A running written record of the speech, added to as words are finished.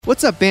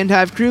What's up,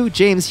 Bandhive crew?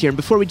 James here, and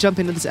before we jump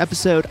into this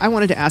episode, I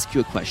wanted to ask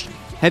you a question.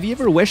 Have you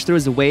ever wished there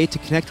was a way to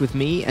connect with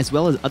me as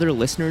well as other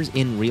listeners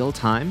in real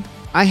time?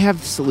 I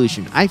have the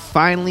solution. I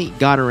finally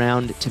got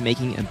around to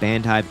making a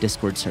Bandhive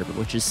Discord server,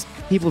 which is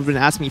people have been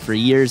asking me for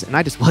years, and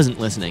I just wasn't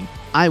listening.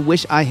 I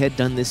wish I had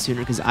done this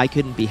sooner because I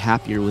couldn't be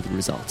happier with the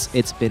results.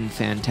 It's been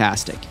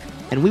fantastic,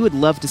 and we would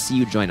love to see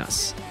you join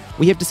us.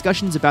 We have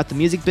discussions about the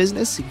music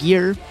business,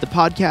 gear, the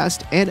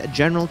podcast, and a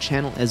general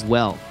channel as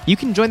well. You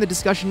can join the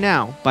discussion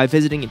now by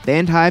visiting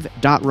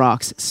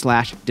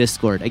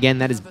bandhive.rocks/discord. Again,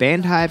 that is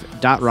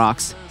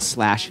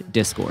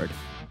bandhive.rocks/discord.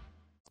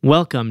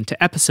 Welcome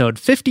to episode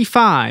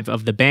 55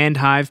 of the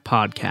Bandhive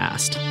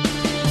Podcast.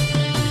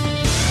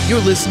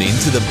 You're listening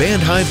to the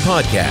Bandhive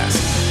Podcast,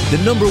 the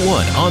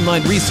 #1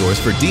 online resource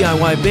for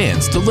DIY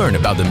bands to learn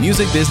about the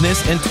music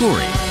business and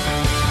touring.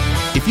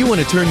 If you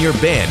want to turn your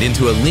band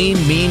into a lean,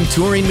 mean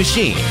touring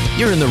machine,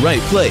 you're in the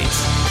right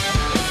place.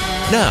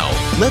 Now,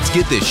 let's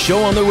get this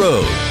show on the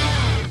road.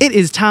 It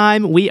is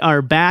time. We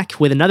are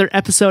back with another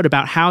episode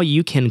about how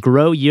you can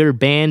grow your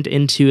band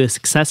into a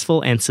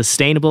successful and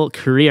sustainable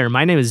career.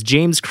 My name is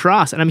James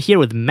Cross, and I'm here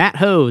with Matt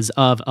Hose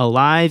of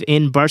Alive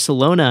in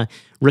Barcelona,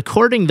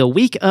 recording the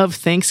week of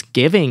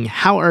Thanksgiving.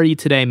 How are you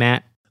today,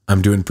 Matt?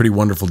 I'm doing pretty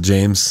wonderful,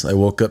 James. I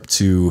woke up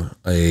to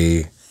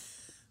a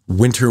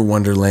winter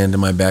wonderland in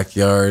my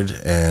backyard,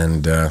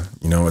 and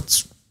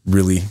it's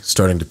really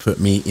starting to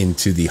put me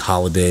into the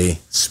holiday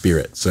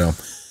spirit. So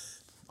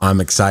I'm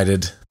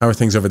excited. How are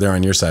things over there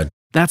on your side?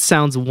 That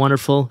sounds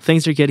wonderful.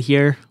 Things are good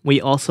here.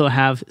 We also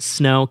have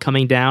snow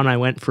coming down. I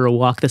went for a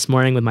walk this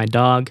morning with my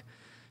dog.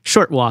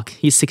 Short walk.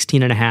 He's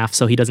 16 and a half,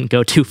 so he doesn't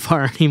go too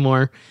far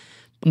anymore.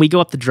 We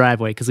go up the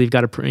driveway because we've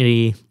got a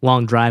pretty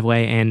long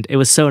driveway, and it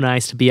was so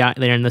nice to be out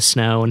there in the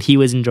snow, and he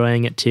was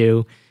enjoying it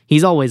too.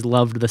 He's always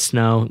loved the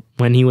snow.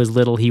 When he was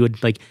little, he would,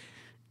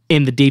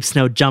 in the deep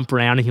snow, jump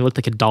around, and he looked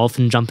like a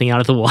dolphin jumping out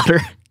of the water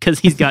because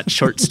he's got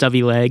short,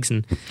 stubby legs.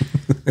 And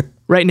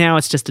right now,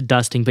 it's just a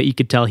dusting, but you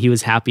could tell he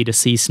was happy to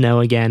see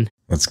snow again.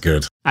 That's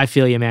good. I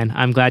feel you, man.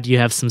 I'm glad you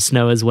have some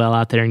snow as well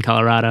out there in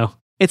Colorado.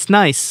 It's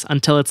nice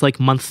until it's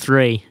month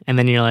 3, and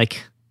then you're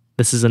like,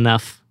 this is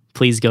enough.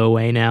 Please go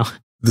away now.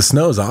 The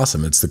snow is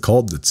awesome. It's the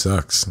cold that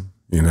sucks,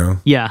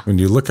 Yeah. When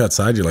you look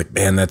outside, you're like,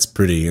 man, that's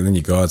pretty. And then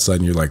you go outside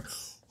and you're like,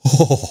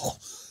 oh,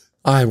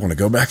 I want to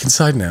go back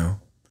inside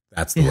now.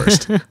 That's the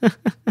worst.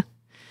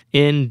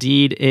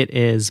 Indeed it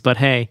is. But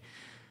hey,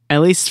 at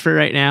least for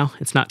right now,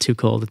 it's not too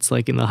cold. It's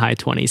in the high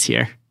 20s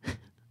here.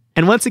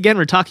 And once again,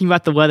 we're talking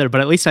about the weather,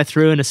 but at least I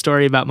threw in a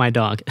story about my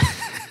dog.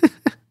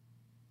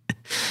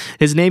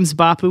 His name's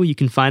Bapu. You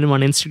can find him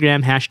on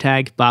Instagram,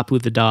 #Bapu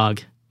the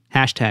dog.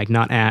 #,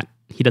 not @.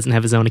 He doesn't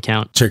have his own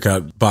account. Check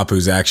out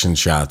Bapu's action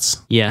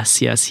shots. Yes,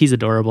 he's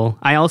adorable.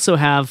 I also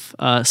have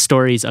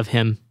stories of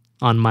him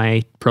on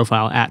my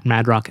profile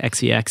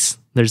 @MadrockXEX.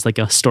 There's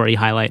a story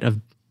highlight of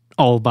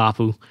all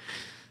Bapu.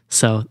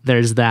 So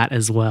there's that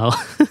as well.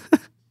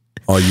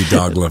 All you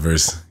dog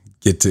lovers,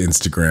 get to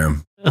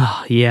Instagram.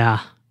 Oh, yeah.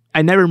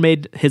 I never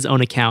made his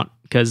own account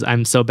because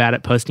I'm so bad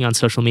at posting on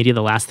social media.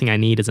 The last thing I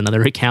need is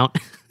another account.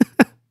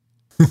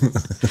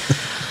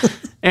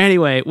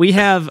 Anyway, we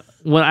have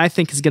what I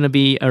think is going to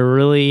be a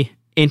really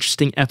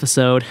interesting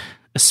episode,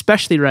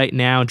 especially right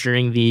now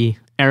during the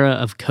era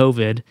of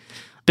COVID.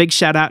 Big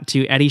shout out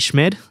to Eddie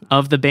Schmid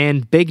of the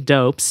band Big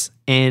Dopes.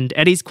 And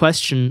Eddie's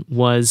question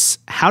was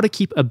how to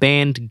keep a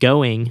band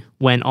going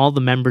when all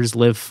the members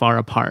live far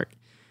apart.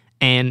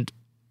 And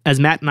as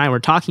Matt and I were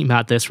talking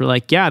about this, we're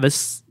like, yeah,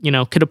 this,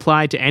 could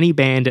apply to any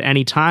band at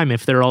any time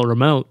if they're all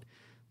remote,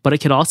 but it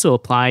could also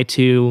apply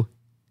to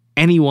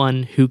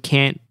anyone who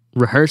can't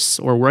rehearse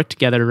or work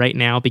together right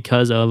now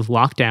because of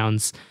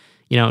lockdowns.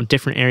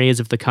 Different areas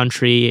of the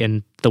country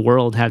and the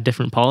world have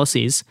different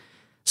policies.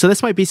 So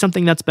this might be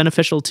something that's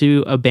beneficial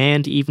to a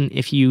band, even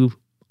if you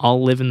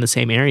all live in the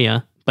same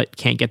area, but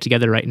can't get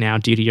together right now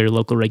due to your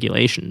local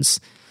regulations.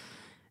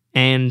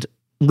 And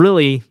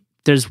really,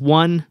 there's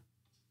one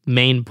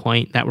main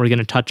point that we're going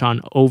to touch on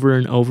over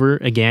and over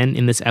again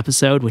in this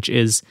episode, which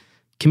is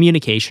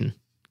communication.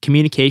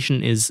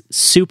 Communication is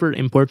super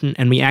important,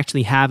 and we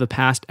actually have a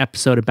past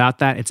episode about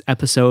that. It's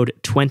episode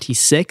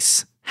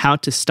 26, How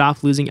to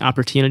Stop Losing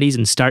Opportunities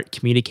and Start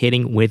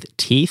Communicating with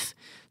Teeth.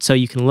 So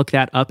you can look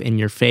that up in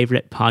your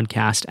favorite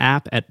podcast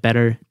app at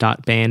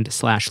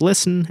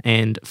better.band/listen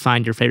and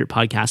find your favorite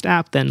podcast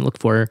app, then look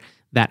for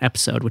that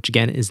episode, which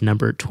again is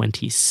number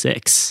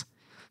 26.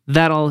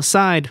 That all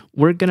aside,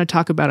 we're going to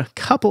talk about a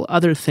couple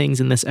other things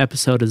in this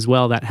episode as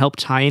well that help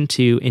tie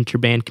into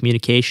interband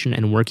communication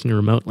and working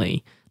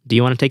remotely. Do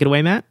you want to take it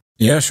away, Matt?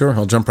 Yeah, sure.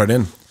 I'll jump right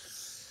in.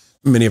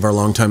 Many of our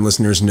longtime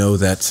listeners know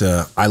that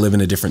I live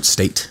in a different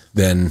state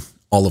than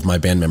all of my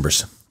band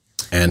members.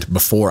 And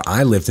before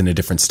I lived in a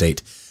different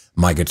state,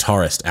 my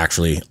guitarist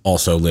actually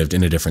also lived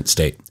in a different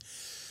state.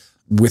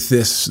 With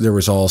this, there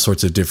was all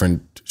sorts of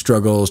different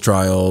struggles,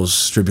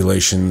 trials,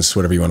 tribulations,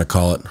 whatever you want to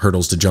call it,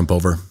 hurdles to jump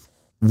over.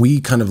 We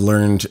kind of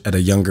learned at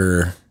a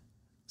younger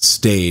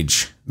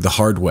stage the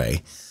hard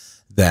way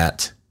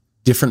that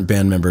different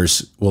band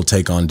members will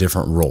take on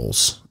different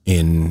roles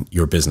in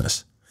your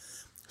business.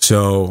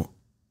 So,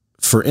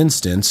 for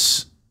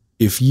instance,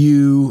 if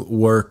you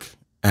work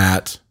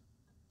at,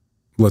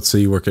 let's say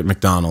you work at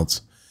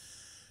McDonald's,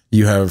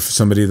 you have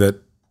somebody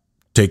that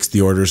takes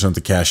the orders on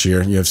the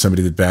cashier, you have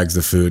somebody that bags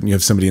the food, and you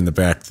have somebody in the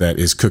back that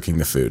is cooking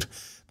the food.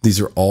 These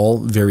are all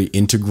very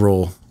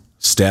integral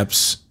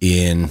steps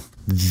in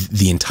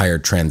the entire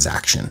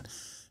transaction.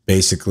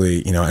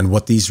 Basically, and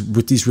what these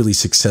really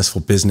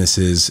successful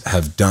businesses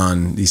have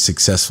done, these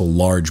successful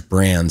large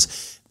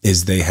brands,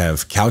 is they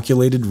have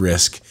calculated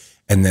risk,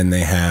 and then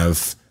they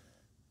have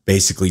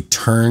basically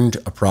turned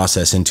a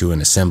process into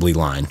an assembly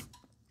line.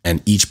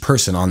 And each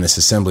person on this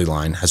assembly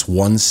line has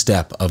one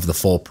step of the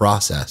full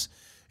process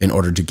in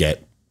order to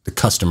get the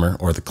customer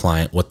or the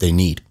client what they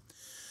need.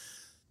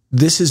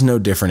 This is no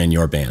different in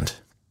your band.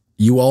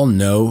 You all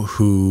know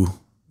who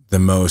the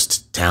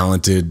most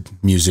talented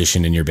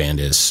musician in your band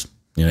is.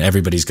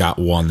 Everybody's got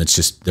one that's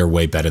just, they're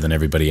way better than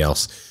everybody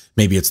else.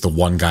 Maybe it's the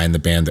one guy in the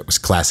band that was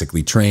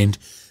classically trained.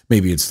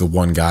 Maybe it's the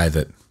one guy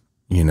that,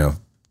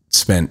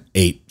 spent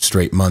 8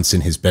 straight months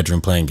in his bedroom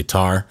playing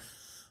guitar.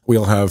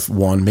 We'll have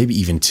one, maybe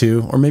even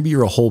two, or maybe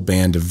you're a whole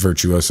band of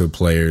virtuoso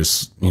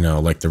players,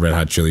 like the Red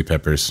Hot Chili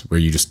Peppers,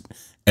 where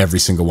every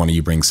single one of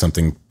you brings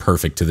something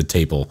perfect to the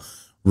table,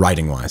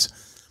 writing-wise.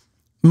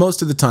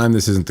 Most of the time,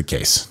 this isn't the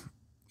case.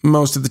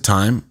 Most of the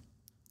time,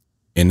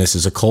 and this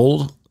is a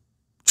cold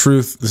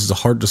truth, this is a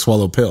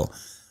hard-to-swallow pill.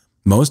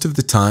 Most of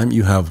the time,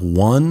 you have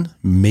one,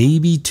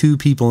 maybe two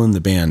people in the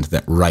band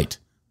that write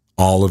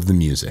all of the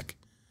music.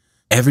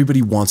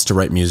 Everybody wants to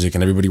write music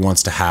and everybody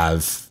wants to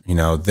have,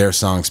 their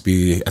songs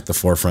be at the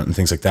forefront and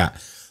things like that.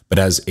 But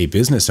as a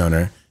business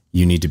owner,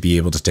 you need to be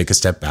able to take a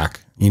step back.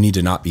 You need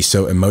to not be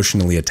so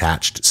emotionally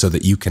attached so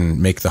that you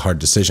can make the hard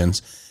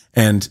decisions.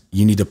 And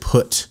you need to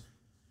put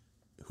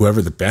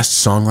whoever the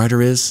best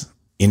songwriter is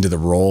into the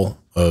role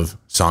of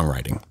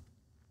songwriting.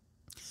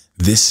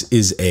 This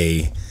is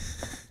a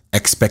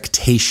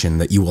expectation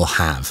that you will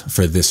have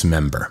for this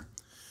member.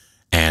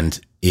 And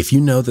if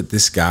you know that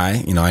this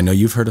guy, I know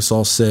you've heard us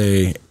all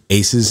say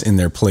aces in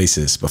their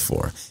places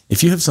before.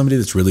 If you have somebody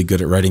that's really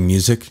good at writing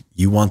music,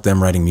 you want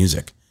them writing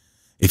music.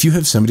 If you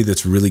have somebody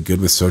that's really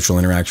good with social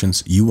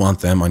interactions, you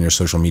want them on your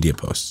social media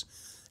posts.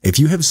 If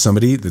you have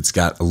somebody that's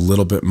got a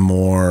little bit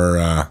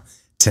more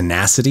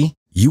tenacity,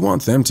 you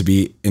want them to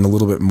be in a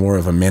little bit more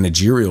of a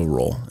managerial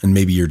role and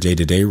maybe your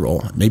day-to-day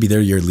role. Maybe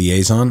they're your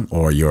liaison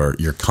or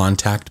your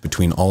contact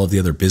between all of the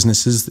other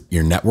businesses,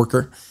 your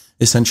networker,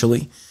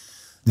 essentially.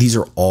 These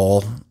are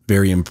all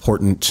very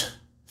important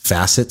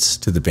facets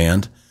to the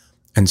band.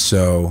 And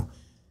so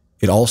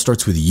it all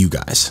starts with you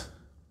guys.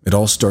 It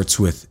all starts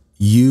with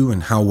you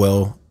and how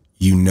well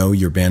you know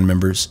your band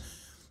members.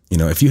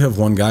 If you have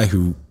one guy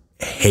who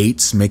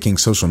hates making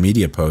social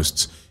media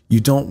posts,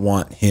 you don't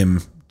want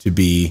him to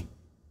be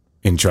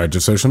in charge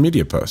of social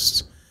media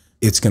posts.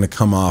 It's going to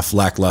come off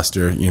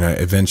lackluster.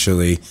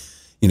 Eventually,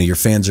 your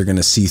fans are going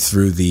to see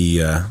through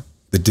the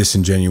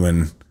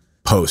disingenuine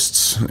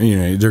posts.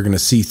 They're going to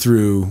see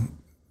through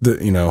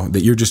that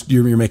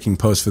you're making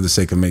posts for the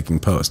sake of making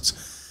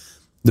posts.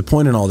 The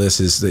point in all this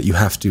is that you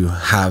have to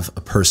have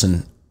a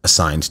person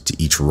assigned to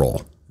each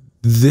role.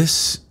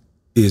 This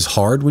is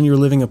hard when you're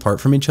living apart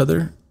from each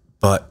other,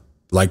 but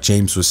like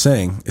James was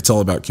saying, it's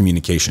all about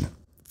communication.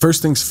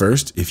 First things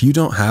first, if you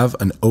don't have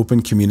an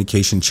open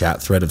communication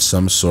chat thread of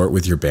some sort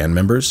with your band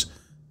members,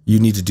 you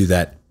need to do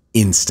that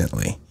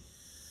instantly.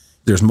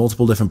 There's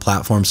multiple different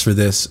platforms for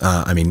this.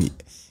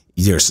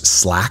 There's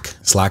Slack.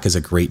 Slack is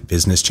a great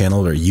business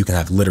channel where you can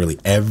have literally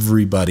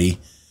everybody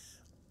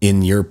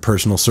in your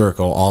personal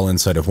circle all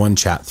inside of one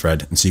chat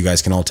thread. And so you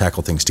guys can all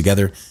tackle things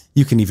together.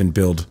 You can even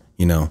build,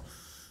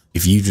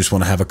 if you just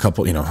want to have a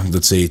couple,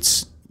 let's say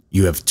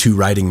you have 2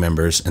 writing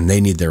members and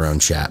they need their own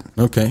chat.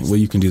 Okay, well,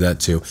 you can do that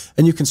too.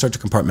 And you can start to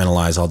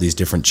compartmentalize all these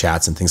different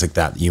chats and things like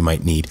that you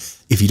might need.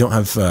 If you don't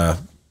have a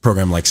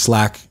program like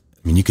Slack,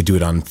 you could do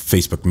it on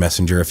Facebook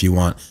Messenger if you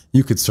want.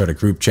 You could start a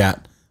group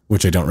chat,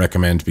 which I don't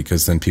recommend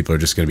because then people are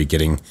just going to be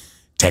getting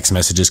text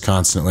messages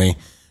constantly.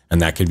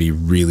 And that could be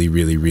really,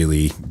 really,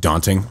 really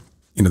daunting.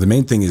 The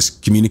main thing is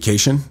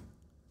communication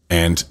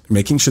and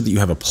making sure that you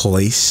have a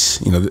place.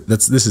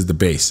 This is the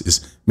base,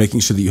 is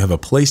making sure that you have a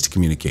place to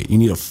communicate. You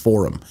need a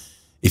forum.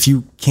 If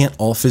you can't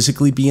all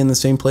physically be in the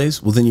same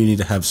place, well, then you need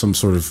to have some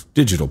sort of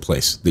digital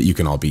place that you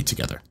can all be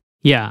together.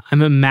 Yeah,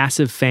 I'm a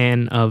massive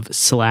fan of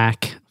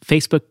Slack.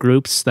 Facebook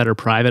groups that are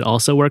private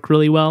also work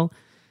really well.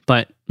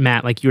 But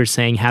Matt, like you were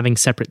saying, having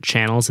separate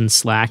channels in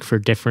Slack for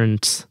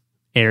different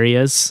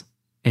areas,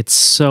 it's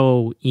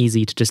so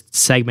easy to just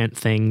segment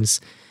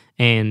things,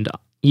 and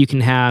you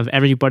can have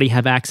everybody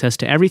have access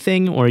to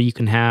everything, or you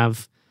can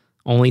have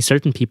only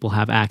certain people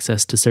have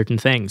access to certain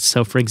things.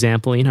 So for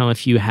example,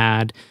 if you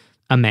had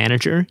a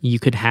manager, you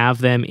could have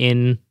them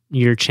in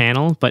your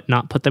channel, but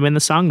not put them in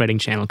the songwriting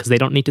channel because they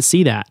don't need to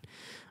see that.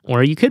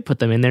 Or you could put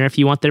them in there if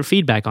you want their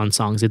feedback on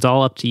songs. It's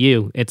all up to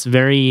you. It's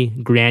very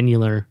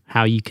granular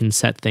how you can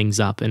set things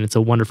up, and it's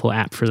a wonderful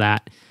app for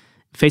that.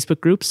 Facebook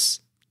groups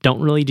don't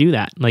really do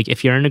that. Like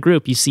if you're in a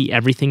group, you see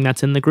everything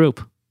that's in the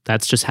group.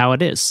 That's just how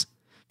it is.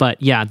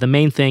 But yeah, the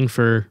main thing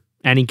for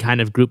any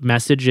kind of group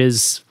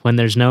messages when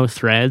there's no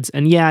threads.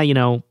 And yeah,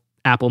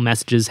 Apple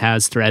Messages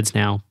has threads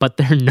now, but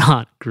they're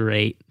not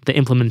great. The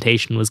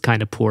implementation was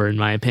kind of poor in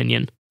my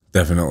opinion.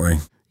 Definitely.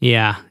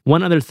 Yeah.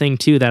 One other thing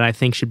too that I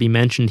think should be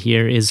mentioned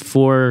here is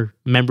for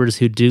members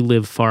who do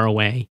live far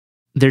away,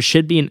 there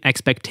should be an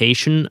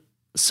expectation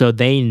so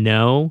they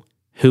know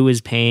who is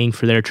paying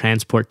for their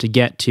transport to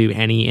get to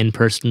any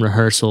in-person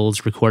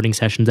rehearsals, recording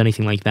sessions,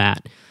 anything like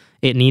that.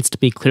 It needs to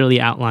be clearly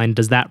outlined.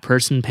 Does that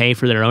person pay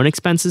for their own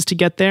expenses to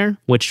get there,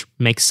 which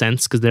makes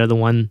sense because they're the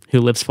one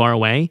who lives far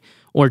away?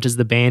 Or does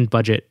the band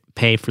budget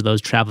pay for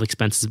those travel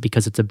expenses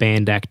because it's a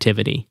band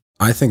activity?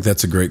 I think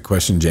that's a great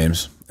question,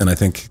 James. And I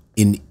think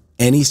in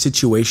any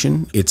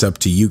situation, it's up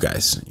to you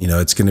guys.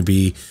 It's going to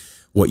be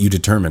what you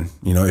determine.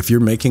 If you're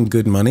making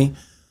good money,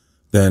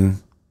 then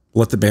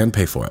let the band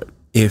pay for it.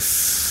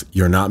 If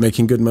you're not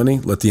making good money,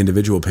 let the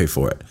individual pay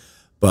for it.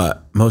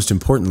 But most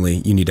importantly,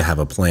 you need to have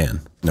a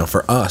plan.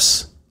 For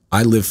us,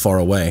 I live far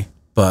away,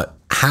 but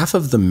half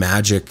of the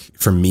magic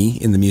for me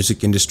in the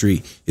music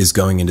industry is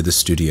going into the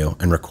studio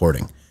and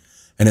recording.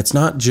 And it's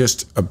not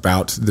just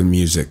about the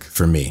music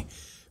for me.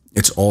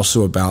 It's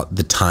also about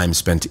the time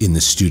spent in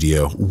the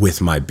studio with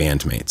my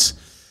bandmates.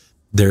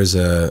 There's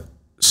a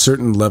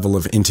certain level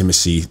of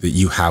intimacy that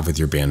you have with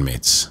your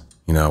bandmates.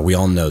 We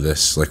all know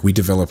this. Like, we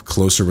develop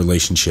closer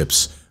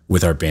relationships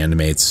with our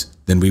bandmates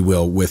than we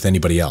will with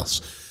anybody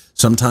else.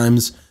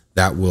 Sometimes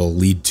that will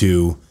lead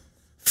to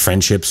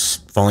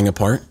friendships falling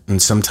apart,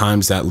 and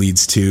sometimes that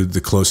leads to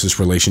the closest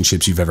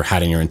relationships you've ever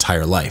had in your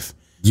entire life.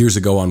 Years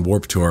ago on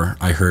Warped Tour,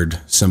 I heard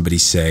somebody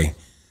say,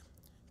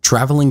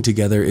 traveling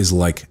together is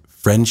like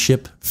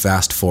friendship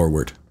fast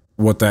forward.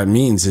 What that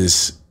means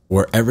is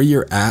wherever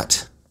you're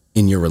at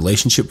in your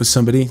relationship with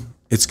somebody,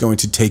 it's going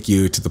to take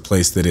you to the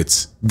place that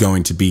it's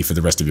going to be for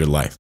the rest of your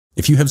life.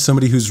 If you have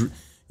somebody who's,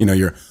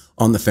 you're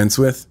on the fence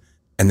with,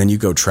 and then you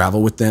go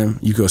travel with them,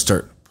 you go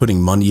start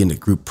putting money into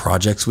group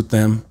projects with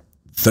them,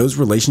 those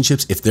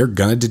relationships, if they're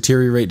going to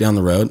deteriorate down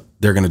the road,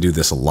 they're going to do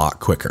this a lot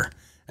quicker.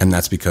 And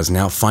that's because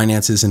now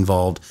finance is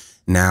involved.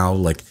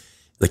 Now,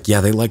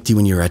 yeah, they liked you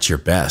when you were at your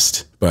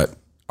best, but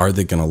are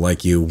they going to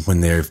like you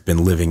when they've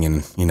been living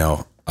in,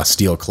 a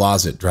steel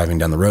closet driving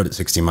down the road at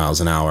 60 miles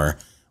an hour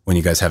when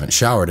you guys haven't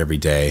showered every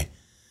day,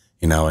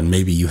 and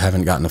maybe you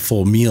haven't gotten a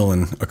full meal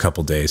in a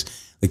couple days?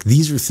 Like,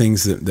 these are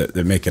things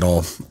that make it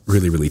all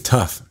really, really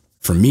tough.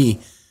 For me,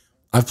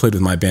 I've played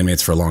with my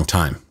bandmates for a long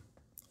time.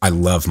 I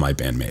love my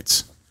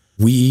bandmates.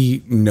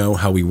 We know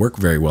how we work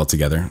very well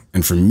together.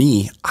 And for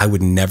me, I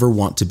would never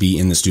want to be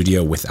in the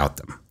studio without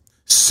them.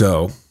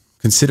 So,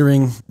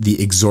 considering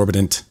the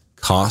exorbitant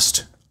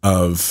cost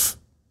of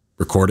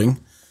recording,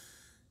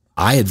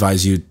 I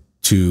advise you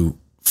to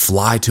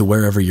fly to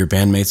wherever your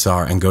bandmates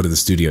are and go to the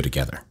studio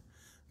together.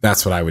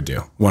 That's what I would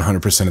do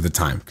 100% of the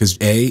time. Because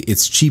A,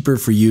 it's cheaper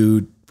for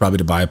you probably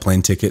to buy a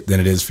plane ticket than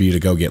it is for you to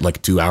go get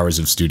like 2 hours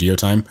of studio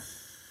time.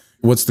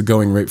 What's the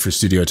going rate for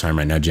studio time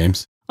right now,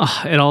 James?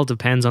 It all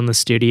depends on the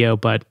studio,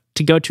 but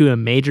to go to a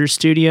major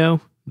studio,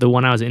 the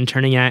one I was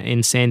interning at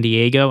in San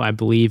Diego, I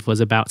believe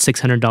was about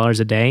 $600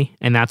 a day,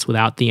 and that's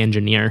without the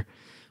engineer.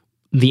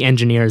 The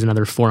engineer is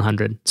another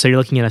 $400. So you're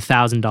looking at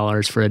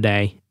 $1,000 for a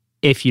day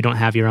if you don't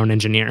have your own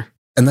engineer.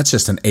 And that's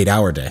just an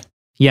 8-hour day.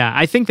 Yeah,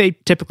 I think they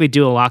typically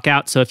do a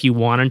lockout, so if you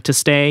wanted to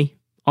stay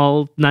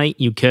all night,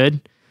 you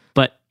could,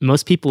 but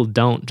most people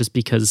don't just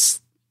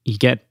because you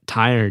get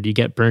tired, you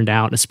get burned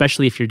out,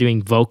 especially if you're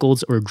doing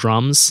vocals or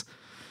drums.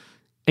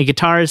 A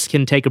guitarist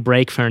can take a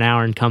break for an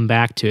hour and come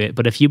back to it,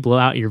 but if you blow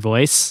out your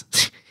voice,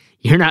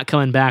 you're not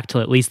coming back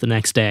till at least the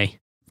next day.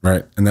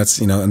 Right. And that's,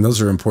 and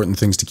those are important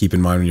things to keep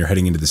in mind when you're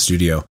heading into the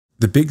studio.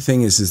 The big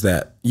thing is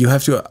that you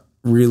have to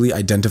really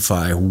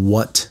identify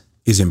what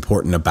is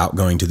important about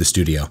going to the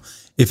studio.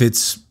 If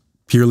it's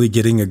purely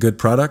getting a good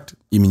product,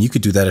 you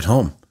could do that at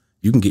home.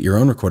 You can get your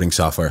own recording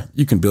software.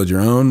 You can build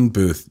your own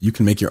booth. You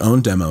can make your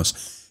own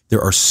demos.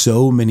 There are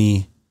so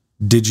many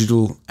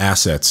digital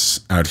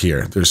assets out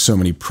here. There's so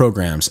many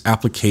programs,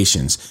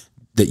 applications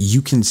that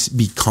you can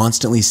be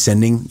constantly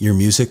sending your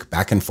music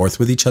back and forth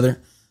with each other.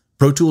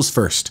 Pro Tools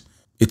first.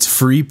 It's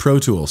free Pro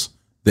Tools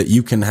that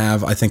you can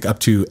have, I think, up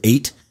to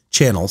 8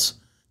 channels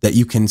that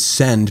you can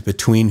send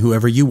between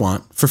whoever you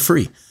want for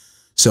free.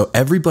 So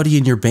everybody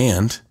in your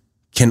band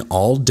can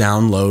all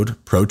download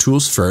Pro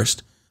Tools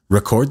first,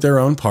 record their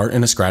own part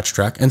in a scratch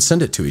track, and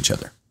send it to each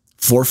other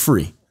for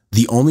free.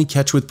 The only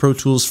catch with Pro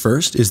Tools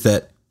first is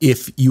that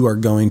if you are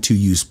going to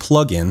use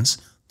plugins,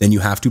 then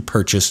you have to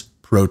purchase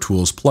Pro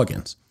Tools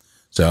plugins.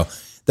 So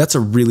that's a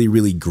really,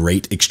 really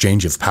great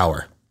exchange of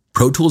power.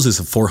 Pro Tools is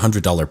a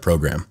 $400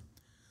 program.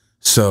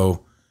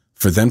 So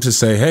for them to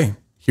say, hey,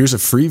 here's a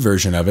free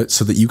version of it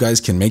so that you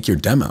guys can make your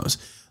demos,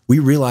 we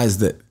realize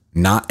that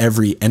not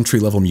every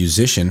entry-level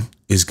musician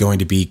is going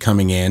to be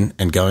coming in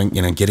and going,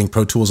 getting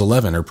Pro Tools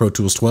 11 or Pro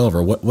Tools 12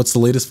 or what's the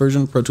latest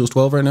version? Pro Tools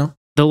 12 right now?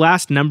 The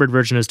last numbered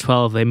version is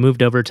 12. They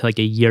moved over to like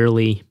a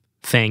yearly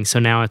thing. So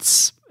now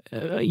it's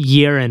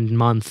year and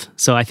month.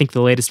 So I think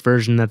the latest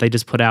version that they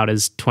just put out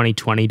is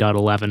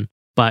 2020.11.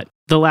 But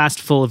the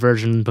last full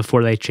version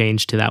before they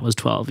changed to that was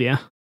 12, yeah.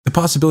 The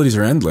possibilities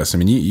are endless. I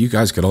mean, you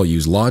guys could all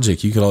use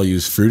Logic. You could all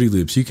use Fruity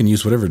Loops. You can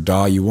use whatever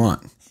DAW you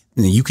want.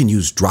 And you can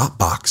use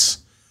Dropbox.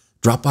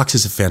 Dropbox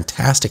is a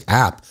fantastic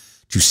app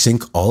to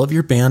sync all of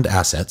your band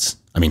assets.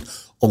 I mean,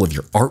 all of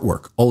your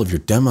artwork, all of your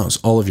demos,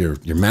 all of your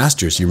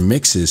masters, your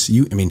mixes.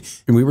 And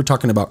we were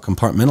talking about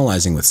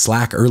compartmentalizing with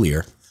Slack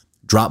earlier.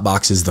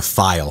 Dropbox is the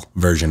file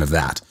version of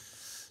that.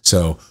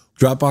 So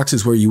Dropbox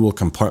is where you will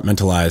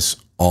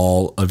compartmentalize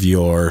all of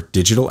your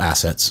digital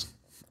assets,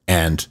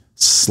 and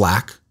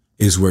Slack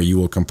is where you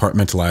will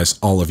compartmentalize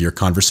all of your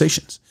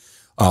conversations,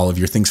 all of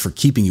your things for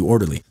keeping you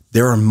orderly.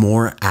 There are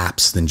more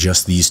apps than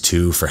just these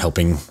two for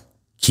helping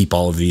keep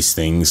all of these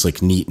things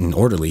like neat and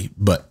orderly,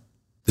 but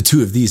the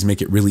two of these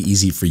make it really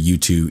easy for you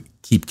to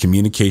keep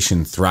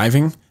communication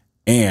thriving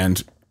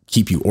and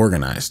keep you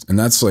organized. And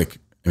that's like,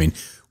 I mean,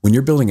 when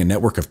you're building a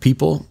network of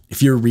people,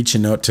 if you're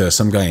reaching out to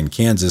some guy in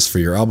Kansas for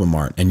your album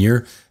art and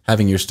you're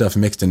having your stuff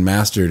mixed and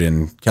mastered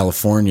in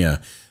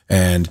California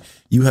and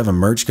you have a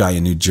merch guy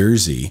in New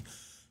Jersey,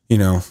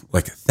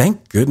 like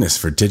thank goodness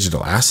for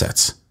digital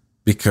assets,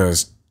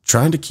 because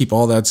trying to keep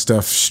all that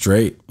stuff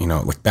straight,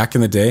 like back in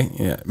the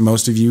day,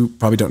 most of you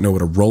probably don't know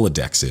what a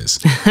Rolodex is.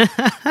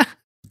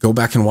 Go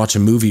back and watch a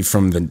movie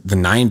from the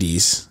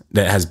 90s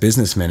that has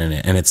businessmen in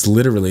it, and it's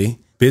literally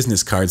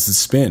business cards that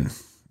spin.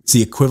 It's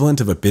the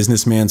equivalent of a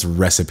businessman's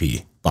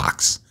recipe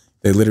box.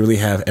 They literally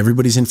have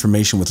everybody's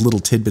information with little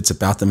tidbits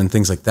about them and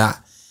things like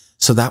that.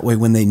 So that way,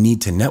 when they need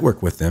to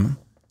network with them,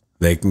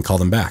 they can call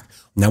them back.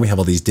 Now we have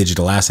all these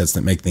digital assets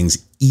that make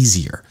things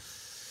easier.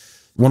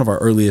 One of our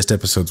earliest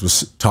episodes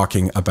was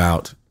talking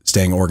about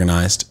staying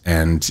organized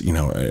and,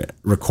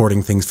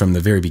 recording things from the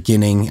very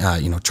beginning,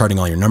 charting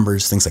all your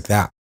numbers, things like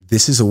that.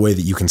 This is a way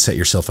that you can set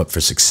yourself up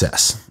for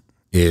success,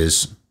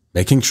 is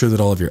making sure that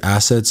all of your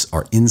assets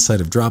are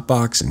inside of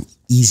Dropbox and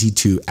easy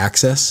to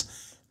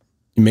access.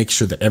 You make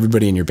sure that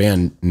everybody in your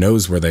band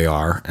knows where they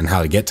are and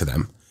how to get to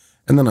them.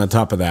 And then on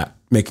top of that,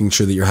 making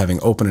sure that you're having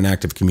open and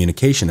active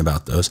communication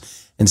about those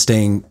and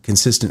staying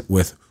consistent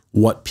with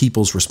what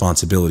people's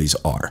responsibilities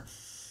are.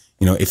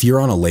 If you're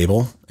on a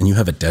label and you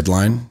have a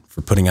deadline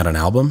for putting out an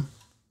album,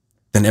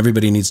 then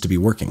everybody needs to be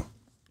working.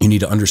 You need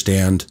to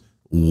understand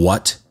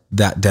what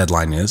that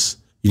deadline is.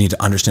 You need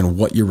to understand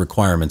what your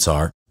requirements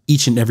are.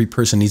 Each and every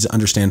person needs to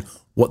understand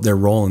what their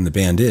role in the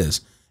band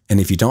is. And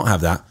if you don't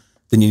have that,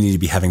 then you need to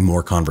be having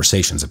more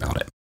conversations about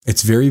it.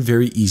 It's very,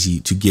 very easy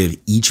to give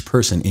each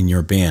person in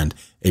your band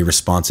a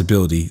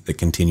responsibility that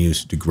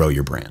continues to grow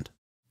your brand.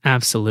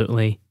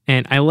 Absolutely.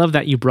 And I love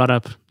that you brought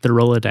up the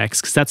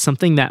Rolodex, because that's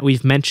something that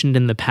we've mentioned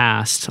in the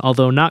past,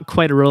 although not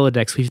quite a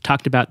Rolodex. We've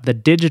talked about the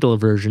digital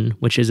version,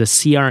 which is a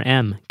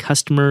CRM,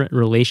 Customer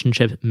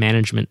Relationship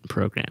Management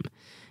Program.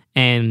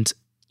 And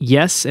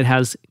yes, it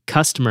has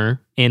customer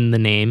in the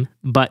name,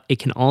 but it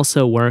can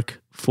also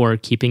work for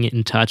keeping it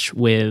in touch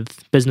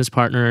with business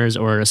partners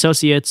or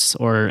associates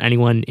or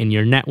anyone in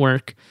your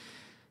network.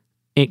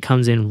 It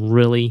comes in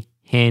really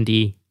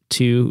handy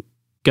to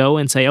go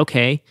and say,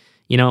 okay,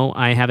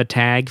 I have a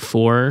tag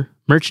for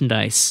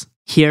merchandise.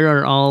 Here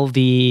are all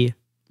the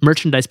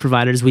merchandise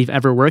providers we've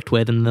ever worked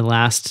with in the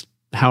last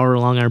however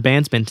long our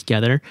band's been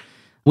together.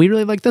 We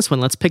really like this one.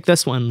 Let's pick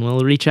this one.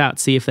 We'll reach out,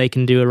 see if they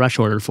can do a rush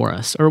order for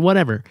us or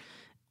whatever.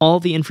 All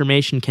the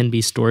information can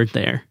be stored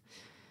there.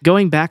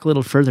 Going back a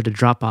little further to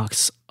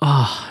Dropbox,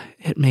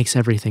 it makes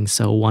everything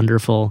so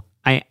wonderful.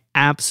 I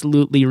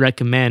absolutely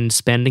recommend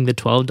spending the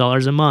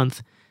 $12 a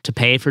month to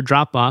pay for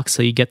Dropbox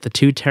so you get the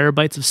 2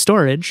 terabytes of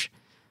storage,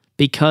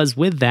 because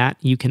with that,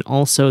 you can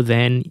also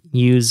then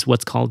use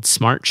what's called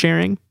smart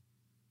sharing,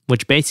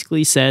 which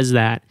basically says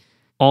that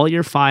all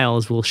your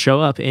files will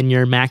show up in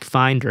your Mac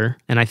Finder,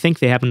 and I think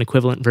they have an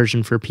equivalent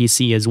version for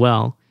PC as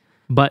well,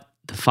 but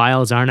the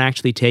files aren't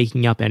actually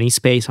taking up any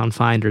space on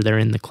Finder, they're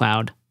in the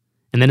cloud.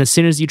 And then as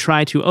soon as you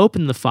try to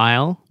open the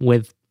file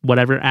with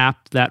whatever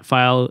app that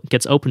file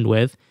gets opened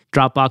with,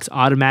 Dropbox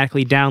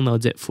automatically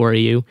downloads it for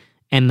you,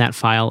 and that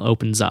file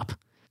opens up.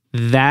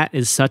 That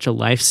is such a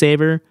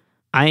lifesaver.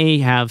 I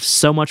have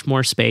so much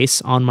more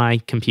space on my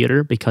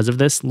computer because of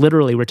this.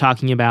 Literally, we're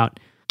talking about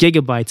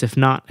gigabytes, if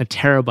not a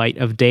terabyte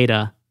of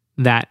data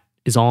that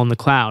is all in the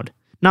cloud.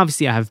 And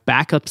obviously, I have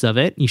backups of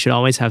it. You should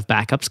always have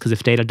backups, because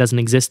if data doesn't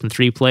exist in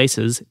 3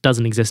 places, it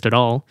doesn't exist at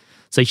all.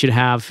 So you should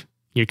have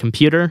your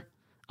computer,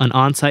 an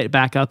on-site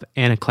backup,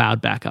 and a cloud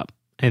backup.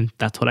 And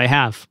that's what I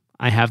have.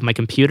 I have my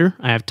computer,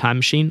 I have Time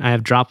Machine, I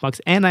have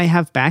Dropbox, and I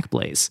have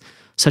Backblaze.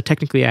 So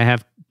technically, I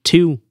have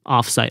 2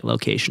 off-site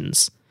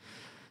locations.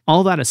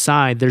 All that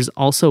aside, there's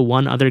also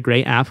one other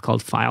great app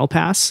called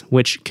FilePass,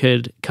 which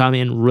could come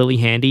in really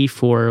handy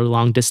for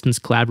long-distance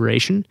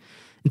collaboration.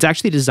 It's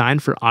actually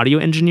designed for audio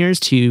engineers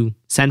to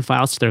send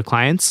files to their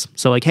clients.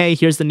 So like, hey,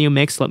 here's the new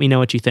mix, let me know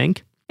what you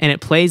think. And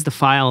it plays the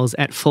files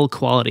at full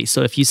quality.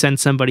 So if you send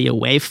somebody a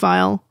WAV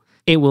file,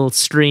 it will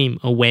stream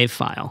a WAV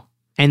file.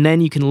 And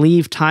then you can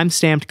leave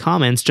timestamped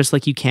comments just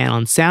like you can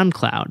on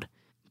SoundCloud.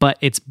 But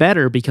it's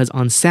better because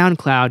on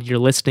SoundCloud, you're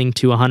listening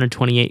to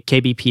 128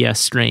 kbps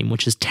stream,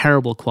 which is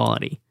terrible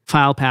quality.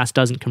 FilePass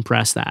doesn't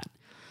compress that.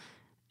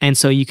 And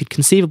so you could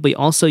conceivably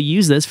also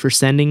use this for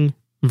sending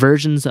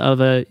versions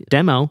of a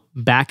demo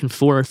back and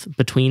forth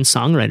between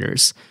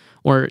songwriters.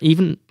 Or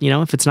even,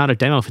 if it's not a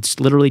demo, if it's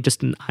literally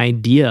just an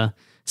idea,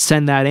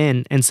 send that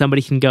in and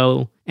somebody can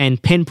go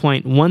and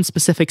pinpoint one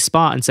specific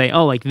spot and say,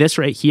 oh, like this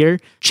right here,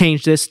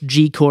 change this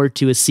G chord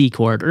to a C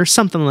chord or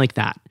something like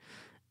that.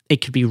 It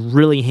could be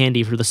really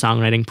handy for the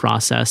songwriting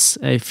process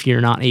if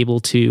you're not able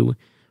to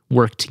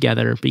work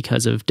together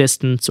because of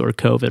distance or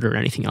COVID or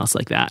anything else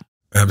like that.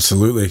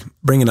 Absolutely.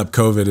 Bringing up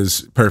COVID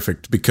is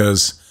perfect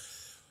because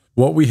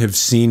what we have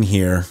seen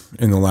here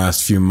in the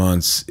last few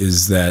months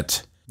is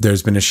that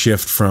there's been a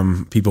shift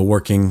from people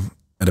working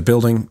at a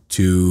building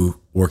to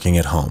working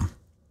at home.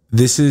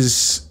 This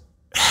is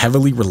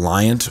heavily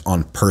reliant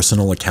on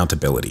personal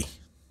accountability.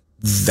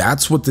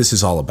 That's what this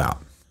is all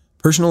about.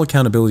 Personal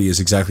accountability is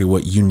exactly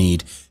what you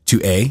need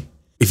to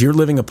if you're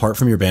living apart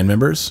from your band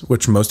members,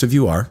 which most of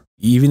you are,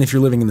 even if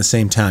you're living in the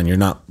same town,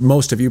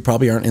 most of you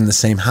probably aren't in the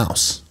same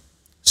house.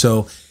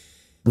 So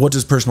what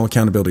does personal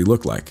accountability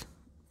look like?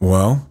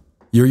 Well,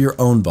 you're your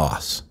own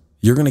boss.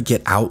 You're going to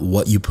get out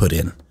what you put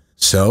in.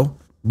 So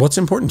what's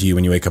important to you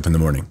when you wake up in the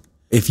morning?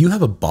 If you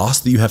have a boss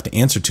that you have to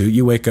answer to,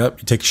 you wake up,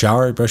 you take a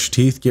shower, you brush your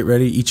teeth, get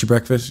ready, eat your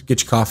breakfast,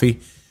 get your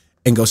coffee,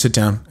 and go sit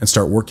down and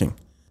start working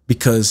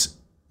because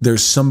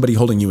there's somebody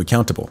holding you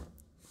accountable.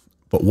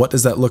 But what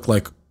does that look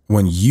like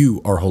when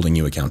you are holding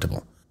you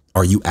accountable?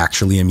 Are you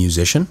actually a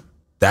musician?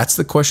 That's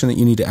the question that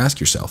you need to ask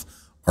yourself.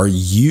 Are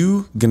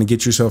you going to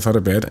get yourself out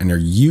of bed and are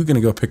you going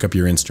to go pick up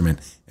your instrument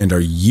and are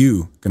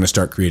you going to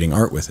start creating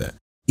art with it?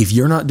 If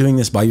you're not doing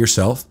this by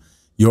yourself,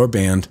 your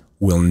band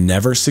will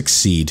never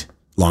succeed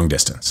long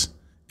distance.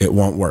 It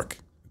won't work.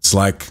 It's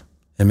like,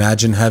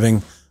 imagine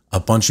having a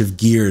bunch of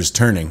gears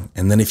turning,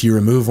 and then if you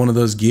remove one of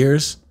those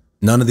gears,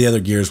 none of the other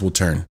gears will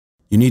turn.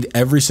 You need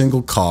every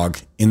single cog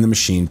in the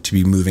machine to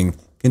be moving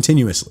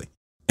continuously.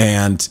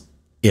 And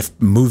if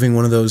moving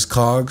one of those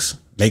cogs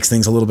makes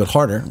things a little bit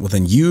harder, well,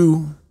 then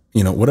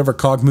whatever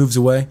cog moves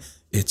away,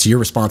 it's your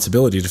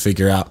responsibility to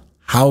figure out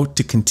how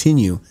to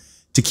continue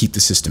to keep the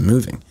system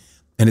moving.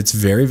 And it's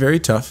very, very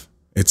tough.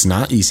 It's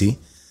not easy.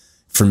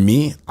 For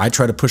me, I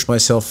try to push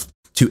myself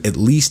to at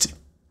least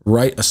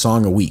write a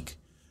song a week.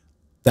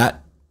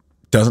 That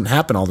doesn't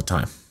happen all the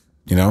time,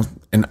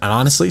 And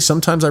honestly,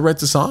 sometimes I write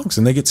the songs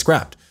and they get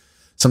scrapped.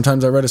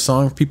 Sometimes I write a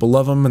song, people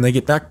love them and they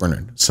get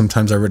backburnered.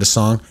 Sometimes I write a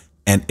song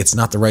and it's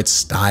not the right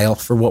style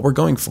for what we're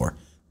going for.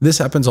 This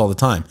happens all the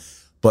time.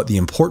 But the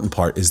important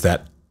part is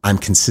that I'm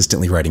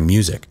consistently writing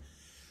music.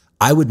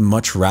 I would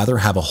much rather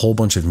have a whole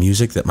bunch of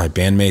music that my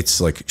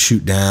bandmates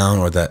shoot down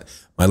or that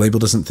my label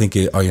doesn't think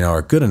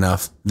are good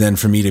enough than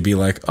for me to be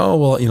like, oh,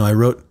 well, I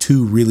wrote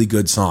 2 really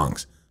good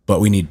songs,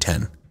 but we need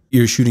 10.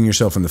 You're shooting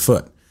yourself in the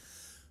foot.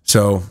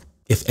 So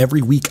if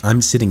every week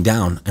I'm sitting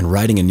down and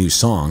writing a new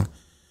song,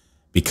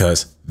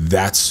 because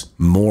that's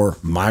more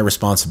my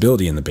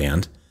responsibility in the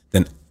band,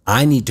 then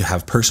I need to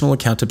have personal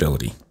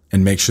accountability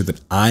and make sure that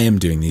I am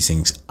doing these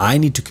things. I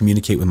need to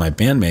communicate with my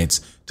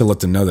bandmates to let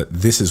them know that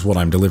this is what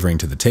I'm delivering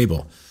to the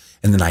table.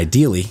 And then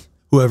ideally,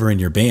 whoever in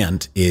your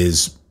band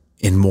is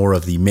in more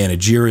of the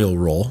managerial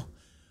role,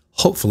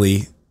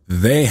 hopefully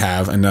they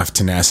have enough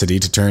tenacity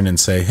to turn and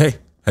say, hey,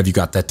 have you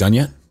got that done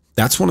yet?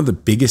 That's one of the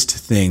biggest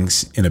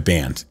things in a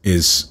band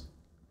is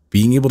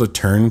being able to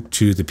turn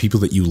to the people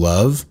that you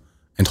love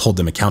and hold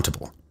them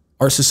accountable.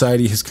 Our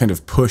society has kind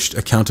of pushed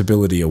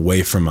accountability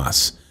away from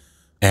us.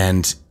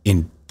 And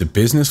in the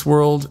business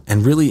world,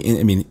 and really,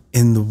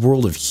 in the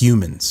world of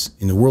humans,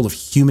 in the world of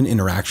human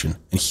interaction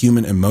and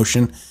human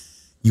emotion,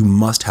 you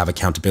must have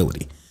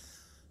accountability.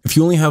 If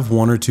you only have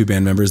 1 or 2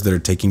 band members that are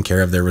taking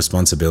care of their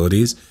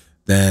responsibilities,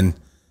 then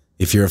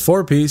if you're a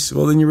 4-piece,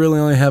 well, then you really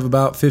only have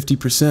about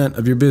 50%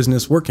 of your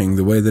business working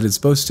the way that it's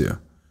supposed to.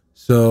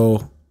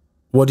 So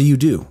what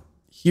do?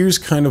 Here's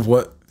kind of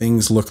what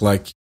things look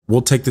like.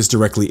 We'll take this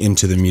directly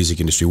into the music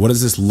industry. What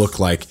does this look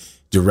like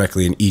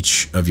directly in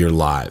each of your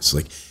lives?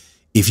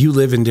 If you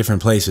live in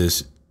different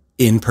places,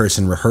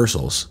 in-person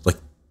rehearsals,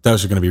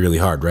 those are going to be really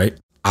hard, right?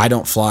 I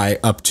don't fly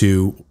up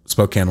to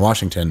Spokane,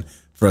 Washington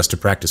for us to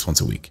practice once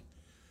a week.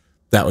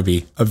 That would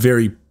be a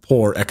very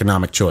poor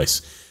economic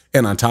choice.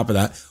 And on top of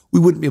that,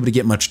 we wouldn't be able to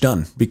get much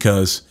done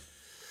because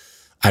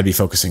I'd be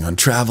focusing on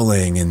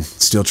traveling and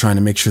still trying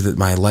to make sure that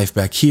my life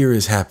back here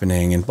is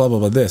happening and blah, blah,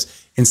 blah,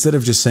 this. Instead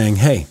of just saying,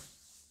 hey,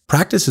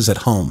 practice is at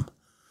home.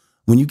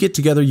 When you get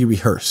together, you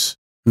rehearse.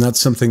 And that's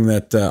something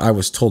that I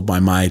was told by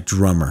my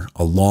drummer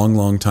a long,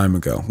 long time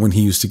ago when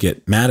he used to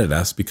get mad at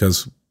us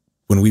because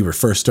when we were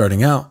first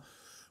starting out,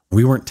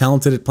 we weren't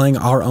talented at playing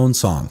our own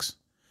songs.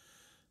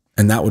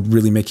 And that would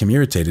really make him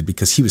irritated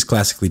because he was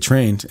classically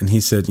trained. And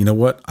he said, you know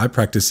what? I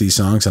practice these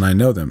songs and I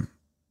know them.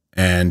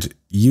 And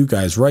you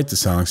guys write the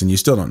songs and you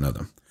still don't know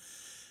them.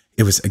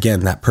 It was, again,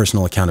 that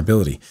personal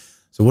accountability.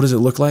 So what does it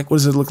look like? What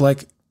does it look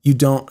like? You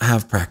don't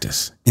have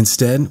practice.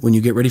 Instead, when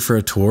you get ready for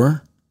a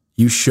tour,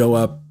 you show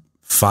up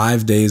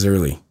 5 days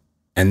early.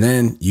 And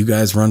then you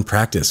guys run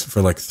practice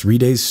for 3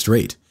 days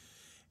straight.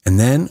 And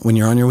then when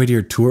you're on your way to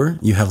your tour,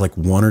 you have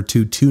 1 or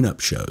 2 tune-up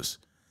shows.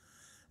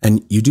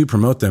 And you do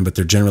promote them, but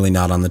they're generally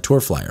not on the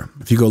tour flyer.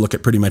 If you go look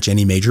at pretty much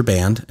any major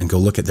band and go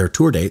look at their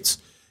tour dates,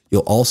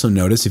 You'll also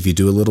notice, if you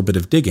do a little bit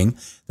of digging,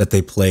 that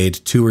they played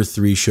 2 or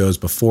 3 shows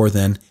before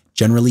then,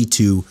 generally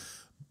to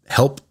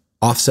help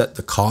offset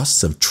the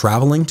costs of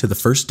traveling to the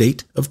first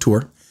date of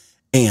tour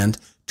and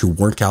to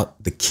work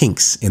out the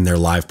kinks in their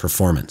live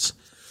performance.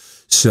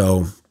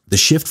 So the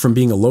shift from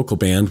being a local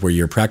band where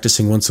you're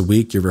practicing once a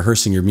week, you're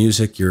rehearsing your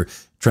music, you're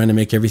trying to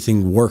make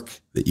everything work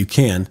that you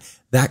can,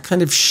 that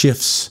kind of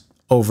shifts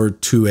over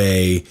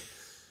to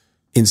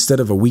instead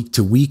of a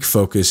week-to-week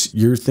focus,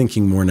 you're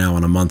thinking more now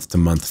on a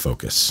month-to-month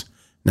focus.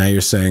 Now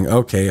you're saying,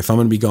 okay, if I'm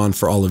going to be gone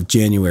for all of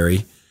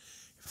January,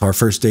 if our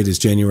first date is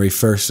January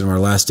 1st and our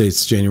last date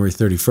is January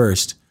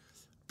 31st,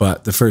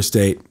 but the first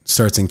date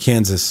starts in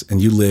Kansas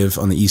and you live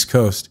on the East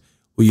Coast,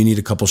 well, you need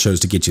a couple shows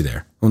to get you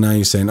there. Well, now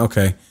you're saying,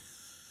 okay,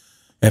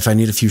 if I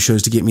need a few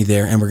shows to get me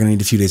there and we're going to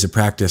need a few days of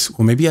practice,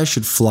 well, maybe I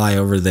should fly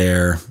over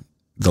there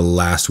the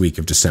last week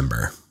of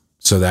December.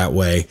 So that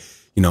way,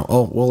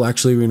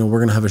 actually, we're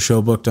going to have a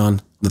show booked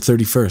on the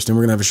 31st and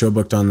we're going to have a show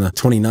booked on the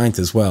 29th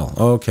as well.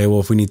 Okay, well,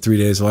 if we need 3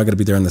 days, I got to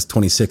be there on the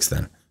 26th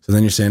then. So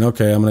then you're saying,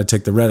 okay, I'm going to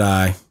take the red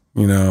eye,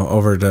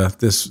 over to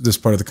this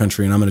part of the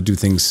country and I'm going to do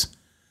things,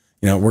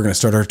 we're going to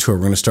start our tour.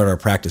 We're going to start our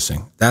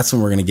practicing. That's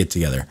when we're going to get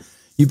together.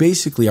 You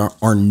basically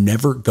are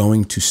never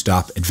going to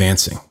stop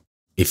advancing.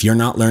 If you're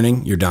not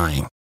learning, you're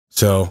dying.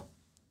 So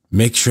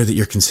make sure that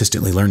you're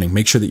consistently learning.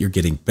 Make sure that you're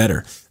getting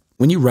better.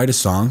 When you write a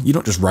song, you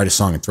don't just write a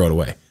song and throw it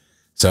away.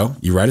 So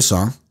you write a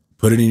song,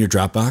 put it in your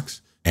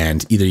Dropbox,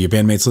 and either your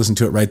bandmates listen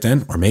to it right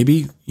then, or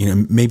maybe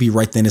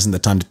right then isn't the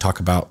time to talk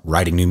about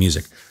writing new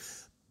music.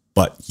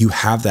 But you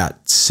have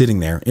that sitting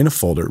there in a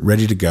folder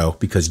ready to go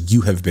because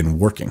you have been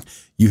working.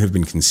 You have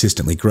been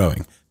consistently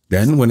growing.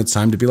 Then when it's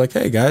time to be like,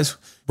 hey guys,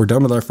 we're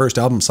done with our first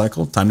album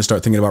cycle, time to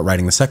start thinking about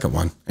writing the second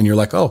one. And you're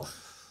like, oh,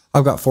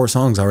 I've got 4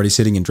 songs already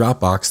sitting in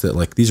Dropbox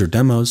that these are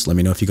demos. Let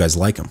me know if you guys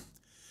like them.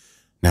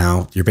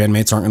 Now, your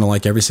bandmates aren't going to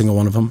like every single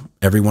one of them.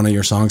 Every one of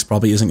your songs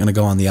probably isn't going to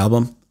go on the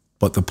album.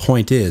 But the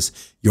point is,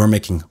 you're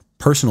making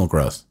personal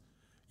growth.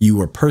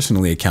 You are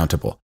personally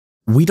accountable.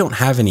 We don't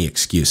have any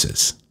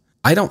excuses.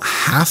 I don't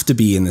have to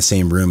be in the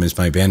same room as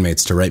my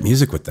bandmates to write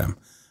music with them.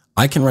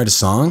 I can write a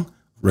song,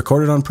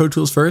 record it on Pro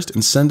Tools first,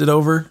 and send it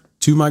over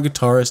to my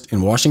guitarist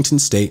in Washington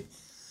State.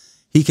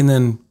 He can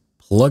then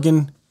plug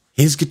in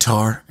his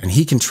guitar and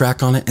he can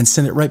track on it and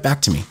send it right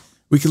back to me.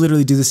 We could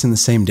literally do this in the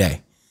same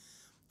day.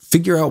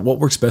 Figure out what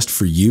works best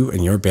for you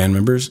and your band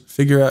members.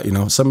 Figure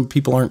out, some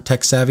people aren't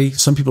tech savvy.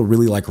 Some people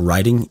really like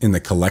writing in the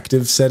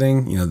collective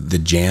setting, the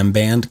jam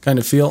band kind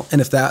of feel. And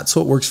if that's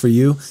what works for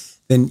you,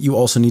 then you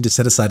also need to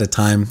set aside a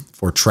time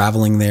for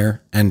traveling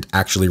there and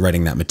actually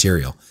writing that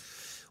material.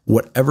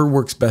 Whatever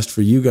works best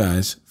for you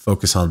guys,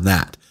 focus on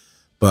that.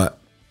 But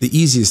the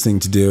easiest thing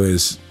to do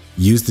is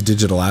use the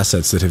digital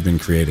assets that have been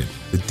created.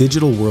 The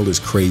digital world is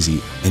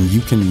crazy and you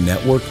can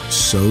network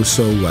so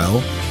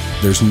well.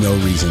 There's no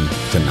reason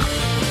to not.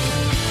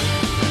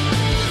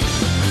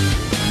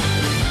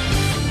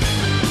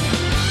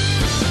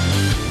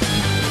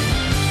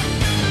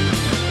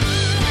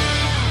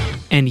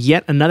 And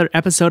yet another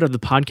episode of the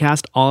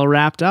podcast all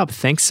wrapped up.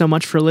 Thanks so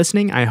much for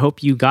listening. I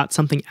hope you got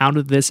something out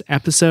of this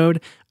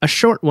episode. A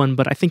short one,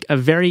 but I think a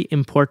very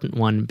important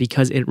one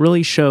because it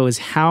really shows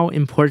how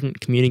important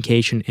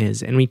communication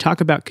is. And we talk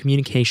about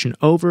communication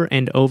over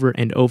and over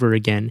and over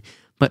again,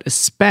 but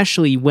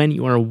especially when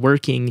you are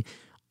working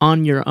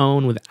on your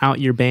own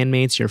without your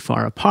bandmates, you're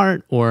far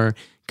apart, or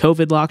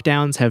COVID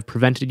lockdowns have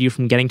prevented you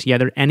from getting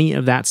together, any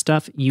of that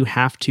stuff, you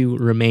have to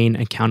remain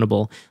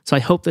accountable. So I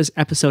hope this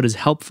episode is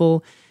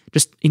helpful.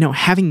 Just,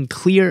 having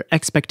clear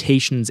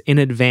expectations in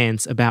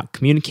advance about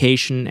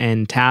communication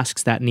and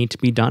tasks that need to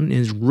be done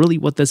is really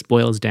what this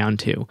boils down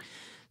to.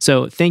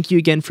 So thank you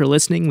again for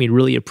listening. We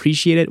really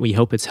appreciate it. We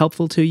hope it's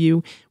helpful to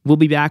you. We'll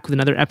be back with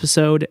another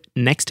episode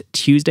next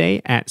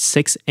Tuesday at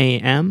 6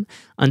 a.m.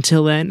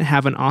 Until then,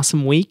 have an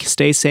awesome week.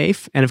 Stay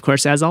safe. And of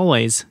course, as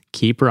always,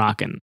 keep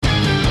rocking.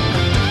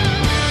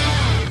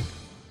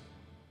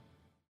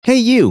 Hey,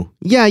 you.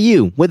 Yeah,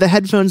 you, with the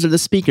headphones or the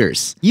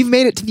speakers. You've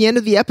made it to the end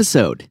of the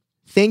episode.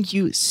 Thank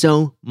you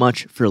so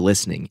much for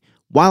listening.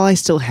 While I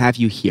still have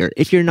you here,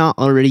 if you're not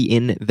already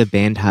in the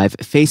Bandhive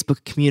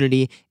Facebook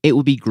community, it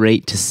would be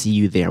great to see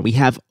you there. We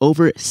have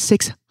over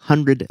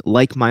 600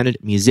 like-minded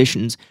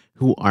musicians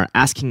who are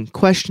asking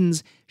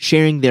questions,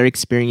 sharing their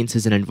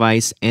experiences and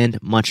advice,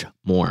 and much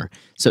more.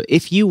 So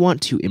if you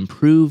want to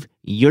improve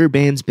your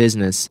band's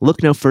business,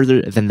 look no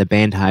further than the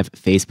Bandhive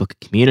Facebook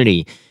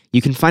community.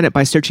 You can find it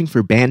by searching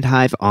for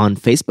Bandhive on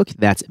Facebook,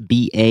 that's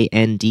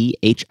BANDHIVE,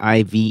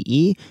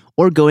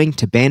 or going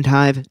to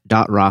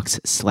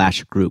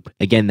bandhive.rocks/group.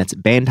 Again, that's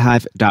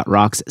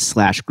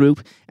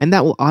bandhive.rocks/group, and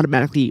that will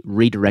automatically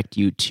redirect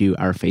you to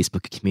our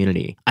Facebook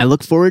community. I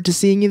look forward to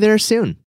seeing you there soon.